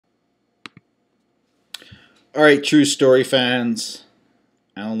All right, true story fans.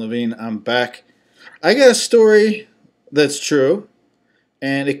 Alan Levine, I'm back. I got a story that's true,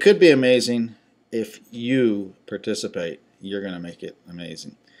 and it could be amazing if you participate. You're going to make it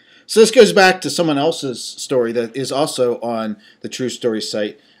amazing. So this goes back to someone else's story that is also on the True Story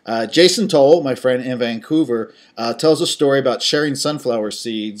site. Jason Toll, my friend in Vancouver, tells a story about sharing sunflower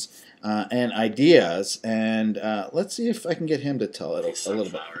seeds and ideas. And let's see if I can get him to tell it a little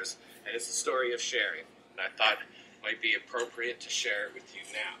bit. And it's the story of sharing. And I thought it might be appropriate to share it with you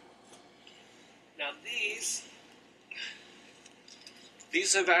now. Now these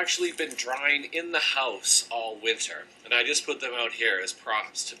have actually been drying in the house all winter, and I just put them out here as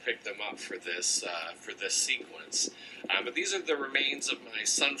props to pick them up for this sequence. But these are the remains of my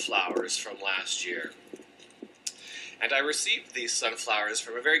sunflowers from last year, and I received these sunflowers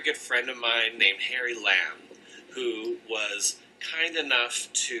from a very good friend of mine named Harry Lamb, who was kind enough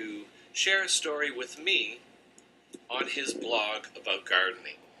to share a story with me on his blog about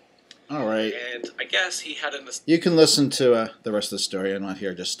gardening. All right. And I guess he had a... You can listen to the rest of the story. I'm not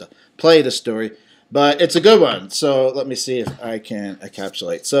here just to play the story, but it's a good one. So let me see if I can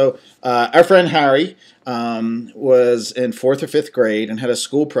encapsulate. So our friend Harry was in 4th or 5th grade and had a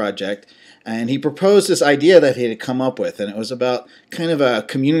school project, and he proposed this idea that he had come up with, and it was about kind of a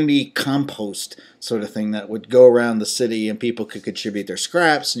community compost sort of thing that would go around the city, and people could contribute their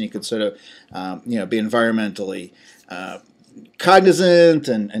scraps, and you could sort of be environmentally cognizant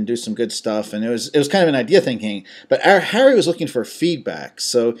and do some good stuff. And it was kind of an idea thinking, but Harry was looking for feedback,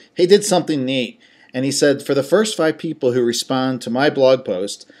 so he did something neat, and he said, for the first 5 people who respond to my blog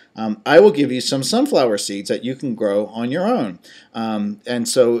post, I will give you some sunflower seeds that you can grow on your own. And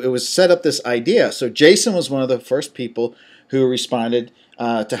so it was set up this idea. So Jason was one of the first people who responded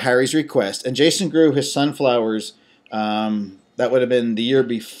to Harry's request, and Jason grew his sunflowers, that would have been the year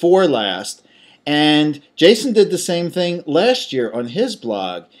before last. And Jason did the same thing last year on his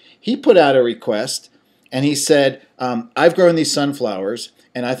blog. He put out a request, and he said, I've grown these sunflowers,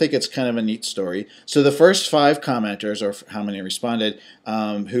 and I think it's kind of a neat story. So the first 5 commenters, or how many responded,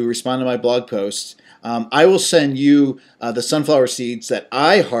 who responded to my blog posts, I will send you the sunflower seeds that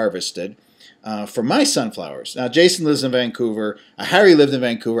I harvested for my sunflowers. Now, Jason lives in Vancouver. Harry lived in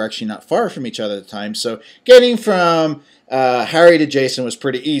Vancouver, actually not far from each other at the time. So getting from Harry to Jason was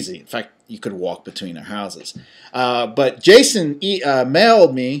pretty easy. In fact, you could walk between our houses. But Jason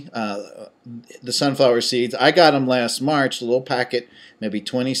mailed me the sunflower seeds. I got them last March, a little packet, maybe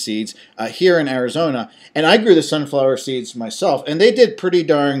 20 seeds, here in Arizona. And I grew the sunflower seeds myself, and they did pretty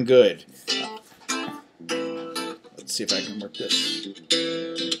darn good. Let's see if I can work this.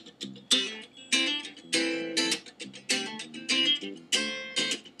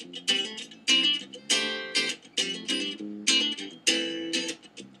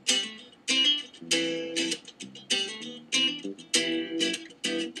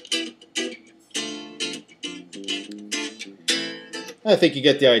 I think you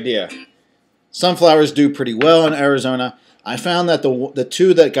get the idea. Sunflowers do pretty well in Arizona. I found that the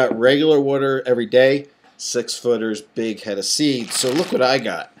 2 that got regular water every day, 6-footers, big head of seeds. So look what I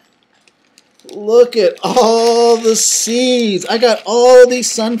got. Look at all the seeds. I got all these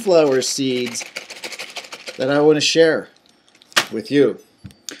sunflower seeds that I want to share with you.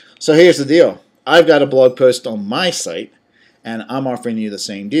 So here's the deal. I've got a blog post on my site, and I'm offering you the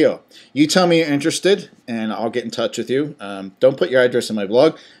same deal. You tell me you're interested, and I'll get in touch with you. Don't put your address in my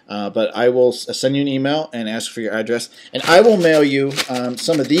blog, but I will send you an email and ask for your address, and I will mail you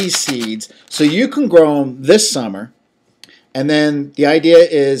some of these seeds so you can grow them this summer. And then the idea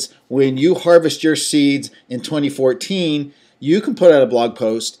is when you harvest your seeds in 2014, you can put out a blog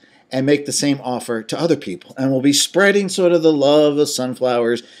post and make the same offer to other people. And we'll be spreading sort of the love of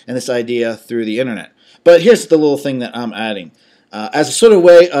sunflowers and this idea through the internet. But here's the little thing that I'm adding. As a sort of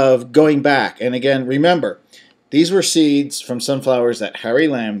way of going back, and again, remember, these were seeds from sunflowers that Harry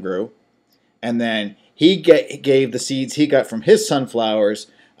Lamb grew, and then he gave the seeds he got from his sunflowers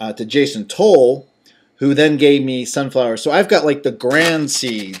to Jason Toll, who then gave me sunflowers. So I've got like the grand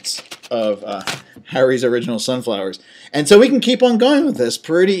seeds of Harry's original sunflowers. And so we can keep on going with this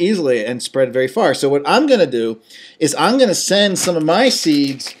pretty easily and spread very far. So what I'm going to do is I'm going to send some of my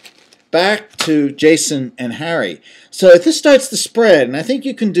seeds back to Jason and Harry. So if this starts to spread, and I think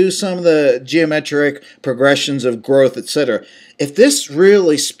you can do some of the geometric progressions of growth, etc. If this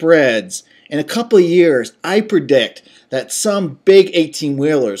really spreads, in a couple of years, I predict that some big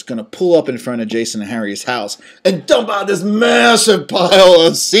 18-wheeler is going to pull up in front of Jason and Harry's house and dump out this massive pile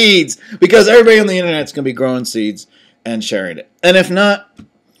of seeds, because everybody on the internet is going to be growing seeds and sharing it. And if not,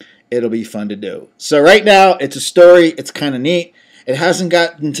 it'll be fun to do. So right now, it's a story. It's kind of neat. It hasn't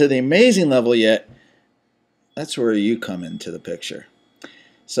gotten to the amazing level yet, That's where you come into the picture.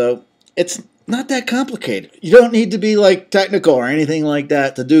 So it's not that complicated. You don't need to be like technical or anything like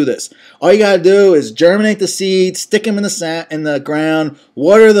that to do this. All you got to do is germinate the seeds, stick them in the ground,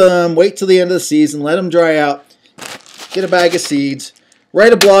 water them, wait till the end of the season, let them dry out, get a bag of seeds,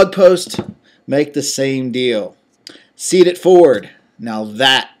 write a blog post, make the same deal. Seed it forward. Now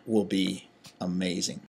that will be amazing.